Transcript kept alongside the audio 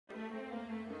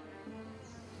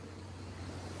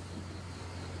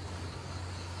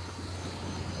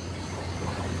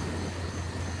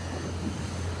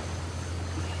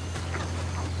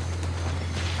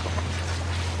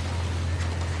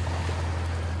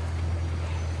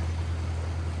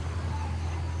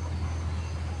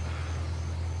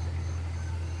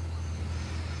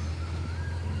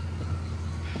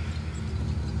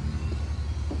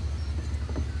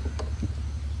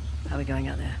we going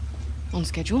out there? On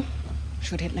schedule.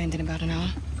 Should hit land in about an hour.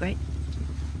 Great.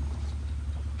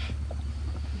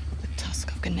 The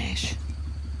Tusk of Ganesh.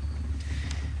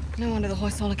 No wonder the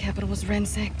Hoysala capital was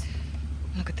ransacked.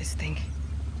 Look at this thing.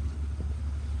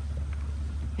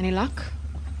 Any luck?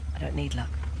 I don't need luck.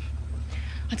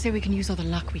 I'd say we can use all the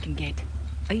luck we can get.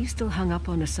 Are you still hung up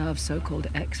on Asav's so-called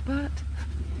expert?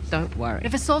 Don't worry.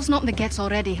 If Asav's not in the Gets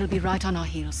already, he'll be right on our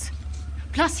heels.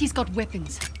 Plus, he's got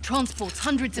weapons, transports,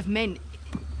 hundreds of men.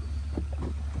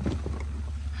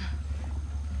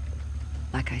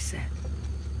 Like I said,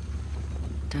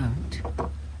 don't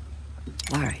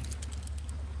worry.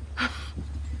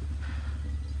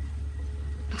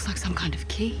 Looks like some kind of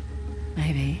key.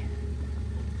 Maybe.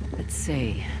 Let's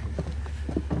see.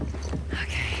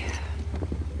 Okay.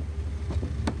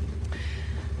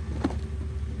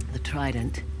 The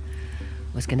trident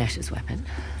was Ganesh's weapon.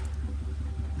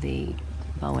 The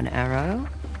bow and arrow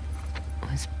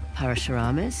was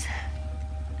Parashurama's.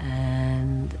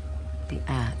 And the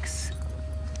axe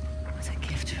was a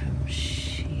gift from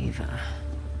Shiva.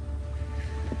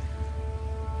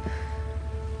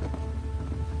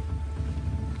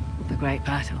 The Great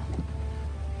Battle.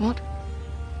 What?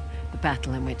 The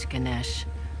battle in which Ganesh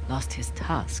lost his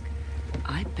tusk.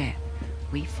 I bet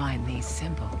we find these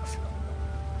symbols.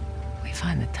 We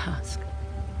find the tusk.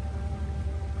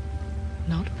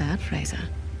 Not bad, Fraser.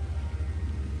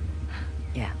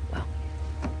 Yeah, well.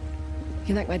 You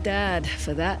can thank my dad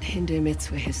for that. Hindu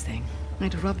myths were his thing.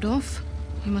 It rubbed off.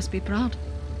 You must be proud.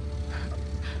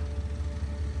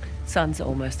 Sun's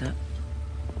almost up.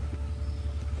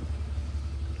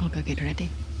 I'll go get ready.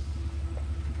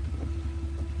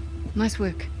 Nice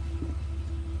work.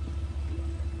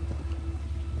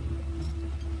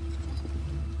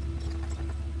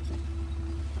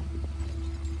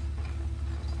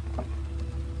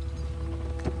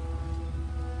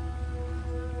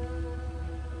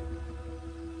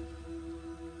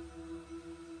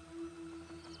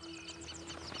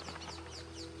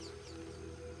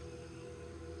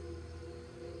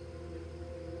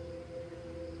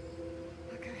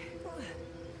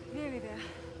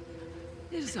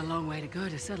 It is a long way to go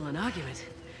to settle an argument.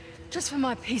 Just for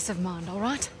my peace of mind, all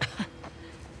right?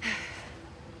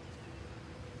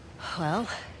 Well,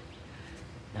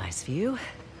 nice view.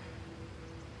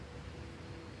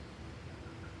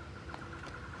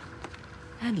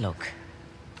 And look.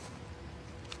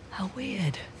 How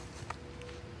weird.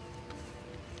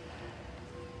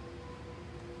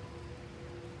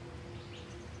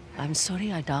 I'm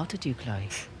sorry I doubted you, Chloe.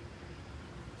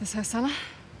 This Hoysala?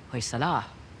 Hoysala.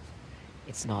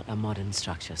 It's not a modern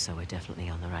structure, so we're definitely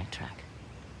on the right track.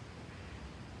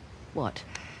 What?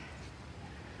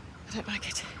 I don't like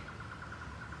it.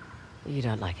 You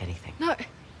don't like anything. No.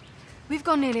 We've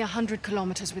gone nearly 100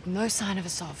 kilometers with no sign of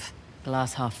Asav.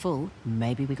 Glass half full,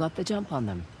 maybe we got the jump on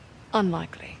them.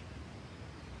 Unlikely.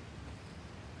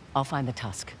 I'll find the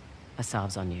tusk.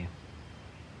 Asav's on you.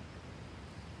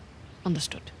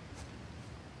 Understood.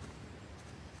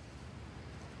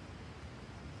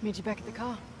 Meet you back at the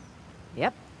car.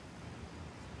 Yep.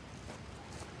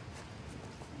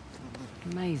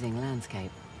 Amazing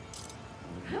landscape.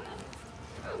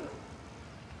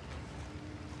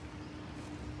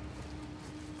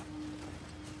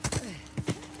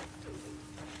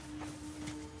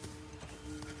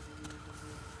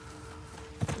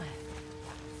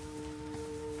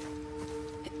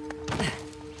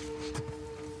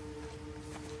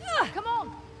 Come on!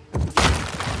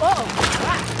 Whoa!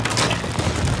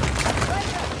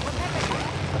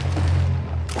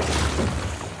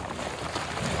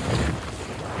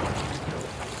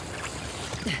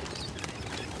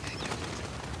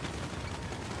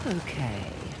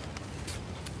 Okay.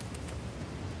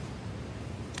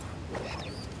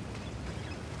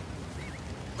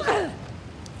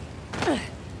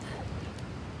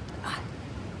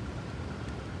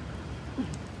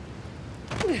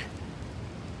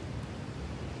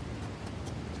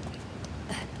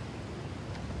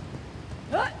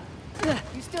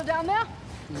 You still down there?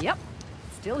 Yep.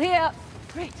 Still here.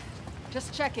 Great.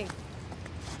 Just checking.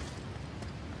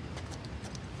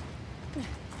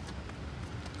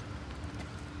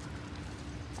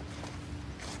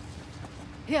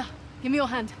 Here, give me your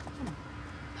hand.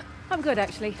 I'm good,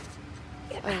 actually.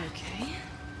 Okay.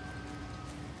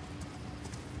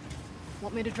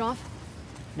 Want me to drive?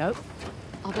 Nope.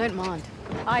 I don't mind.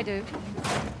 I do.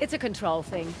 It's a control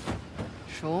thing.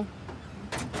 Sure.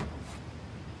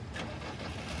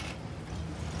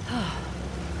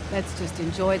 Let's just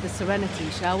enjoy the serenity,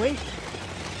 shall we?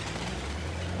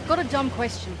 Got a dumb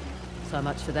question. So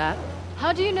much for that.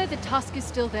 How do you know the tusk is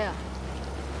still there?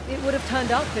 It would have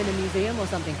turned up in a museum or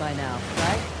something by now,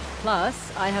 right?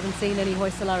 Plus, I haven't seen any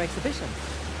Hoysala exhibitions.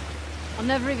 I've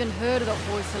never even heard of the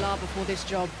Hoysala before this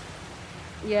job.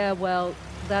 Yeah, well,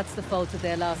 that's the fault of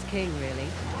their last king, really.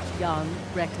 Young,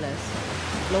 reckless,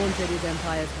 flaunted his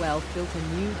empire's wealth, built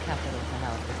a new capital to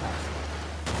house the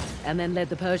Tusk. And then led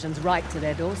the Persians right to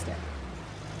their doorstep.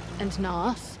 And now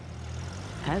us.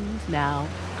 And now,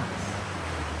 us.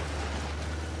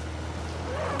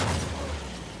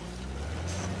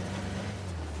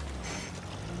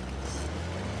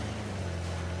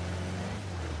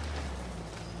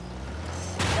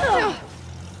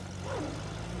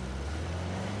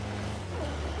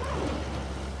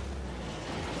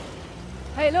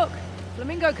 Hey, look!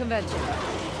 Flamingo Convention.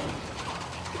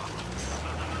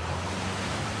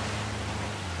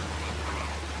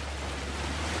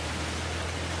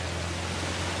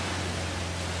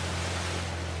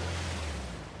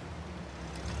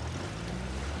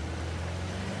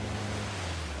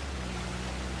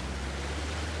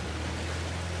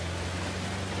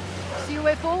 See your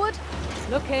way forward?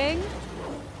 Looking.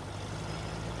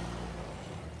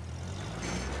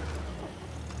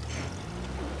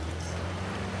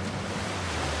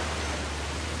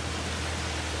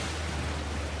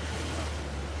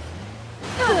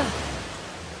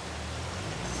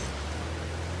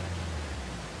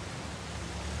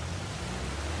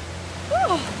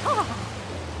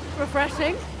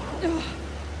 Refreshing.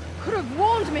 Could have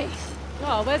warned me.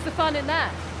 Oh, where's the fun in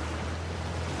that?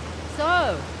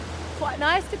 So, quite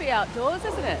nice to be outdoors,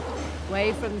 isn't it?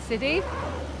 Away from the city.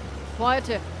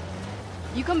 Quieter.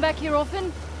 You come back here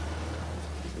often?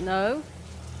 No,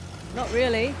 not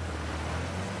really.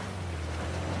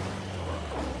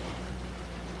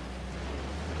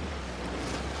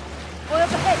 Oil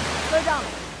up ahead. Slow down.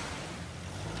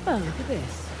 Oh, look at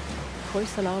this.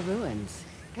 Hoysala ruins.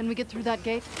 Can we get through that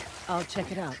gate? I'll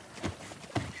check it out.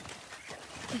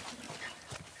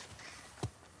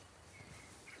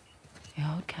 The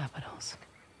old capitals.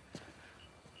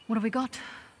 What have we got?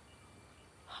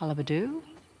 Halabadu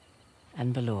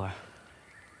and Balur.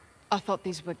 I thought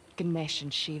these were Ganesh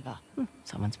and Shiva.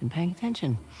 Someone's been paying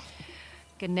attention.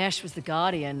 Ganesh was the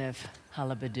guardian of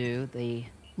Halabadu, the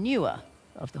newer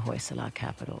of the Hoysala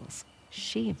capitals.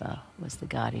 Shiva was the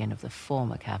guardian of the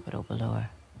former capital, Balur.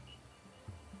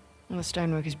 Well, the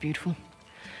stonework is beautiful.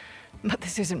 But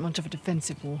this isn't much of a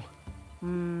defensive wall.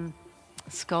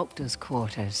 Sculptor's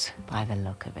quarters, by the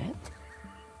look of it.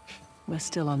 We're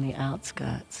still on the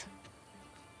outskirts.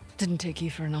 Didn't take you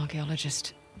for an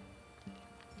archaeologist.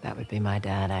 That would be my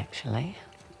dad, actually.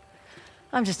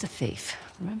 I'm just a thief,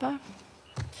 remember?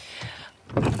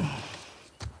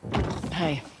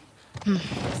 Hey,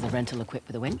 is the rental equipped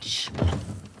with a winch?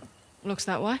 Looks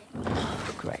that way.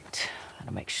 Great.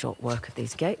 That'll make short work of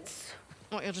these gates.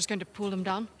 What, you're just going to pull them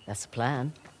down? That's the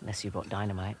plan, unless you brought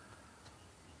dynamite.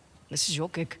 This is your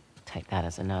gig. Take that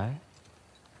as a no.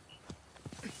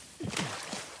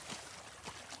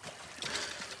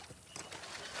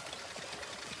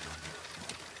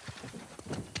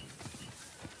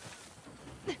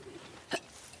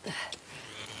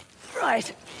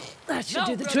 Right. That should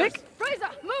do the trick. Fraser,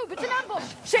 move! It's an ambush!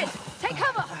 Shit! Take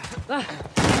cover!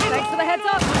 Thanks for the heads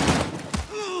up.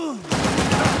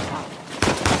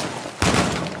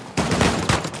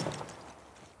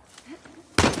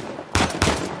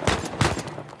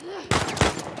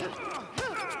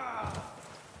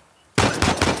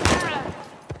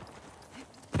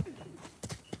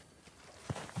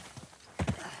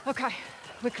 Okay,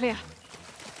 we're clear.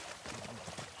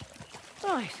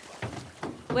 Right.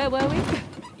 Where were we?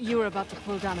 You were about to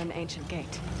pull down an ancient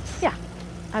gate. Yeah,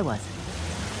 I was.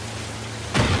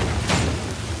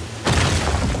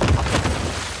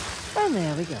 And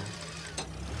there we go.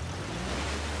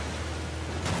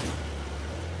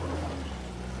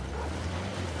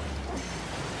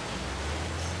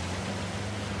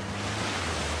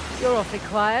 You're awfully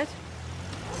quiet.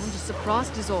 I'm just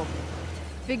surprised is all.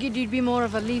 Figured you'd be more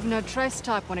of a leave no trace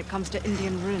type when it comes to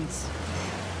Indian ruins.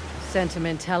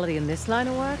 Sentimentality in this line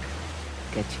of work?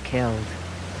 Get you killed.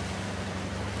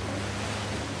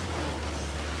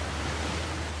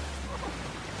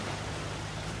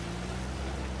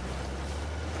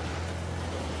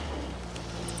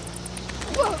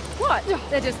 Whoa, What?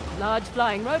 They're just large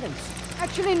flying rodents.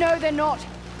 actually, no, they're not.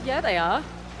 Yeah, they are.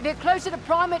 They're closer to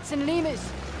primates and lemurs.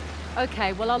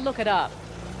 Okay, well, I'll look it up.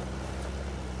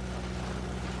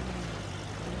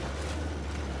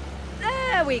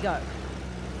 There we go.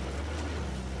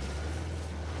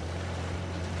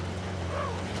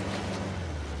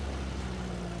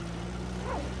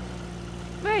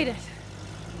 Made it.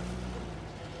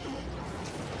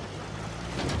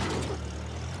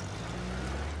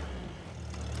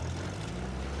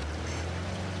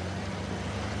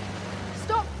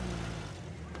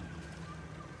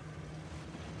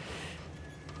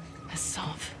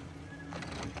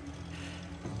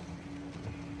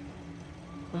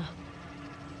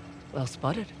 Well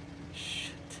spotted.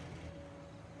 Shit.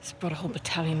 He's brought a whole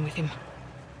battalion with him.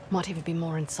 Might even be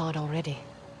more inside already.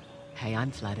 Hey, I'm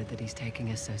flattered that he's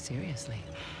taking us so seriously.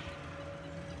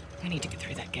 We need to get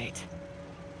through that gate.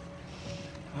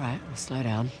 All right, we'll slow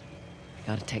down. We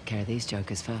gotta take care of these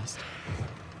jokers first.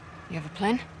 You have a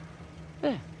plan?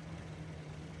 Yeah.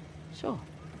 Sure.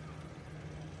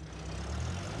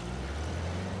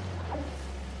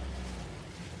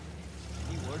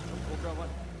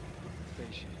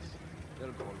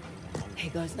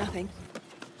 Here goes nothing.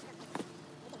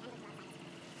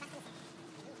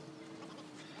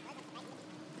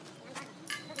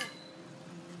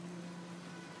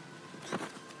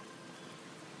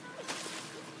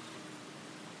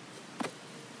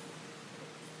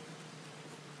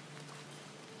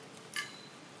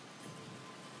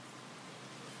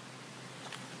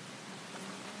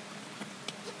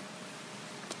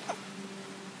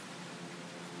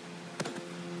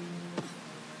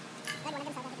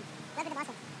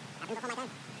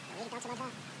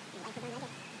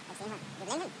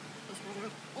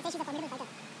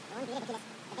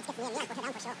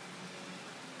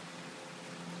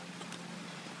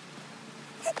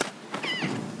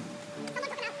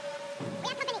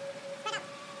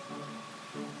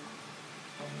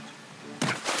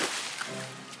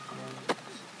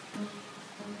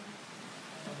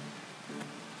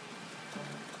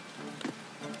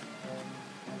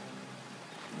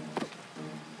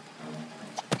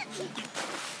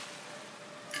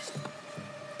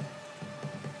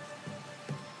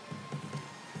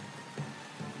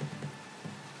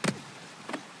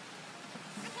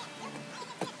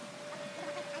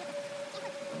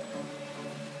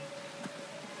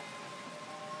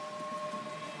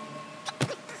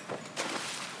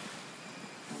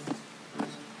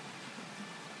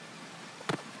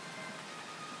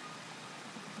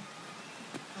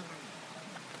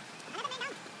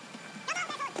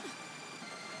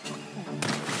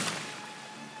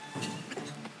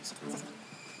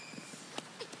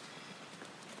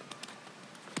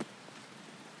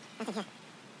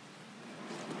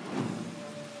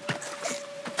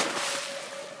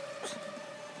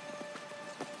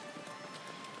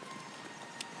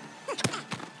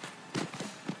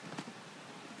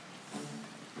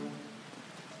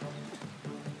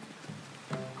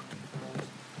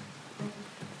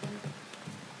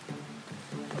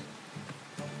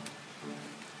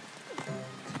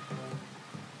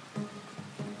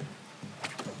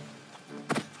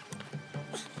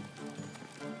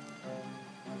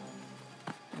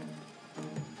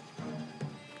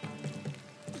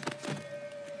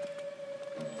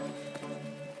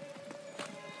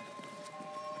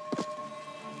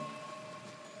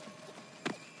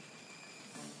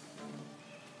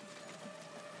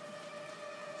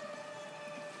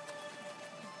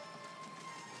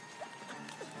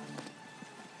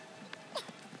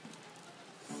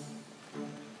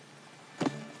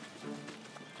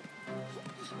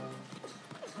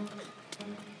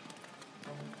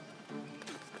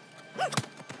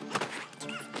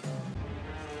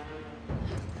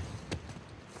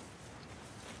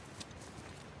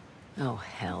 Oh,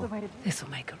 hell. This'll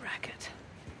make a racket.